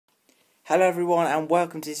Hello everyone and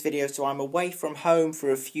welcome to this video. So I'm away from home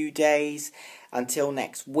for a few days until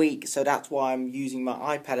next week, so that's why I'm using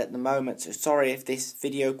my iPad at the moment. So sorry if this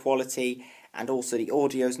video quality and also the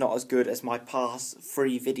audio is not as good as my past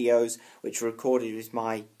 3 videos which were recorded with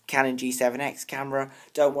my Canon G7X camera.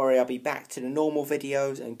 Don't worry, I'll be back to the normal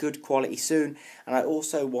videos and good quality soon. And I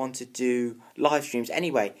also want to do live streams.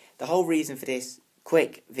 Anyway, the whole reason for this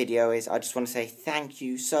quick video is I just want to say thank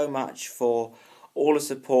you so much for all the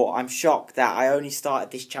support. I'm shocked that I only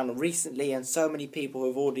started this channel recently and so many people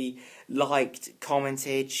have already liked,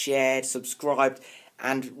 commented, shared, subscribed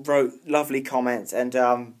and wrote lovely comments, and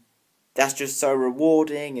that's just so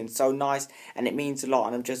rewarding and so nice, and it means a lot,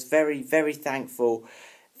 and I'm just very thankful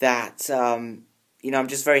that I'm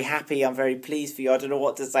just very happy. I'm very pleased for you. I don't know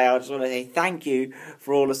what to say. I just want to say thank you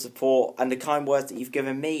for all the support and the kind words that you've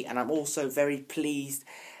given me, and I'm also very pleased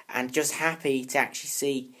and just happy to actually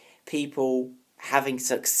see people having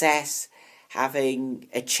success, having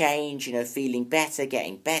a change, feeling better,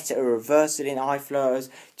 getting better, a reversal in eye flutters.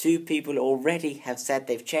 2 people already have said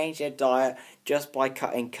they've changed their diet just by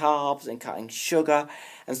cutting carbs and cutting sugar,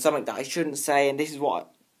 and something that I shouldn't say, and this is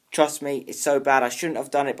what, trust me, it's so bad, I shouldn't have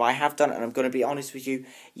done it, but I have done it, and I'm going to be honest with you.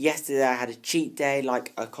 Yesterday I had a cheat day,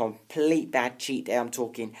 like a complete bad cheat day. I'm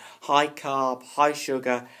talking high carb, high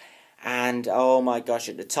sugar, and oh my gosh,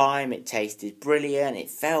 at the time it tasted brilliant, it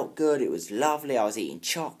felt good, it was lovely, I was eating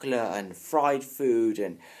chocolate and fried food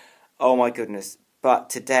and oh my goodness. But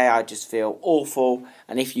today I just feel awful,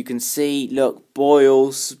 and if you can see, look,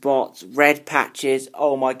 boils, spots, red patches,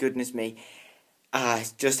 oh my goodness me.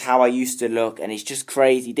 It's just how I used to look, and it's just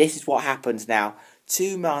crazy. This is what happens now.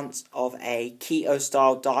 2 months of a keto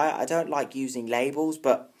style diet. I don't like using labels,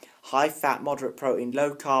 but high fat, moderate protein,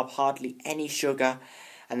 low carb, hardly any sugar.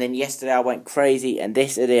 And then yesterday I went crazy, and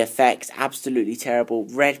this are the effects. Absolutely terrible.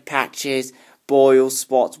 Red patches, boils,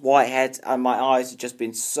 spots, whiteheads, and my eyes have just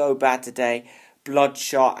been so bad today.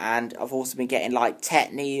 Bloodshot, and I've also been getting like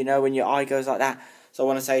tetany, when your eye goes like that. So I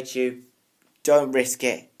want to say to you, don't risk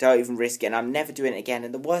it. Don't even risk it. And I'm never doing it again.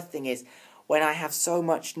 And the worst thing is, when I have so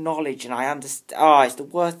much knowledge and I understand, it's the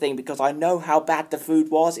worst thing because I know how bad the food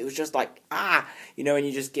was. It was just like, and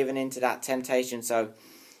you're just giving in to that temptation. So,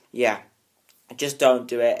 yeah. Just don't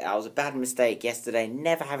do it. That was a bad mistake yesterday.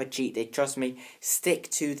 Never have a cheat day. Trust me. Stick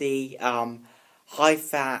to the high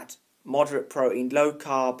fat, moderate protein, low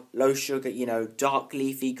carb, low sugar, dark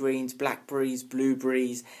leafy greens, blackberries,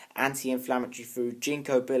 blueberries, anti-inflammatory food,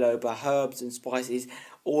 ginkgo biloba, herbs and spices,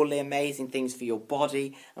 all the amazing things for your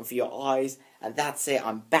body and for your eyes. And that's it.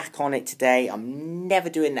 I'm back on it today. I'm never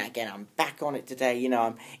doing that again. I'm back on it today.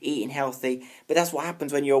 I'm eating healthy. But that's what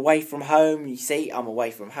happens when you're away from home. You see, I'm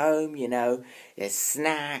away from home, There's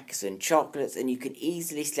snacks and chocolates, and you can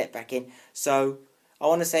easily slip back in. So I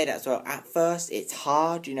want to say that as well. At first, it's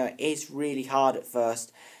hard. It is really hard at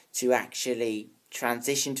first to actually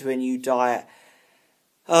transition to a new diet.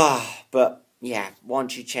 But yeah,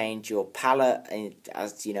 once you change your palate, and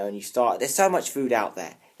and you start, there's so much food out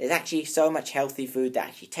there. There's actually so much healthy food that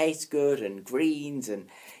actually tastes good, and greens, and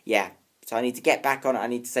yeah. So I need to get back on it. I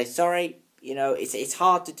need to say sorry. It's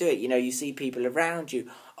hard to do it. You see people around you,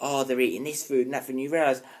 they're eating this food and that food, and you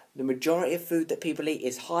realise the majority of food that people eat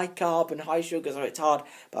is high carb and high sugar, so it's hard.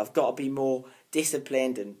 But I've got to be more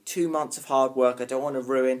disciplined, and 2 months of hard work I don't want to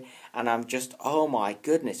ruin. And I'm just, oh my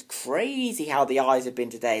goodness, crazy how the eyes have been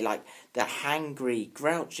today, like they're hangry,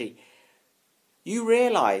 grouchy. You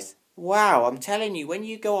realise, wow, I'm telling you, when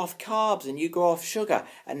you go off carbs and you go off sugar,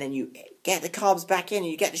 and then you get the carbs back in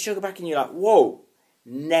and you get the sugar back in, you're like, whoa,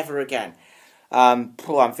 never again. I'm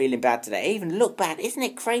feeling bad today. I even look bad. Isn't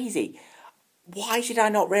it crazy? Why did I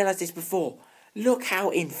not realise this before? Look how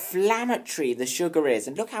inflammatory the sugar is,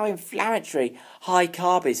 and look how inflammatory high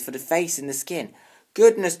carb is for the face and the skin.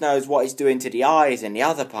 Goodness knows what it's doing to the eyes and the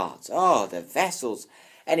other parts. Oh, the vessels.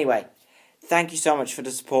 Anyway, thank you so much for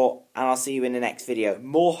the support, and I'll see you in the next video.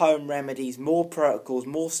 More home remedies, more protocols,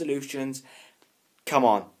 more solutions. Come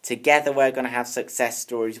on, together we're going to have success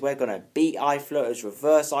stories. We're going to beat eye flutters,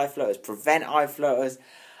 reverse eye flutters, prevent eye flutters.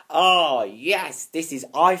 Oh, yes, this is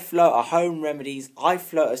eye flutter home remedies, eye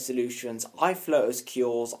flutter solutions, eye flutters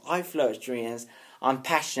cures, eye flutters dreams. I'm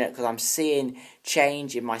passionate because I'm seeing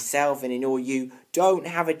change in myself and in all you. Don't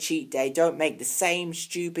have a cheat day. Don't make the same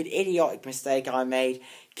stupid, idiotic mistake I made.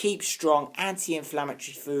 Keep strong,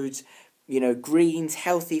 anti-inflammatory foods, greens,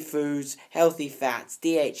 healthy foods, healthy fats,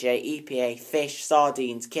 DHA, EPA, fish,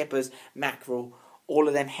 sardines, kippers, mackerel, all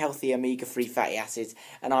of them healthy omega-3 fatty acids.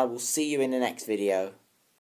 And I will see you in the next video.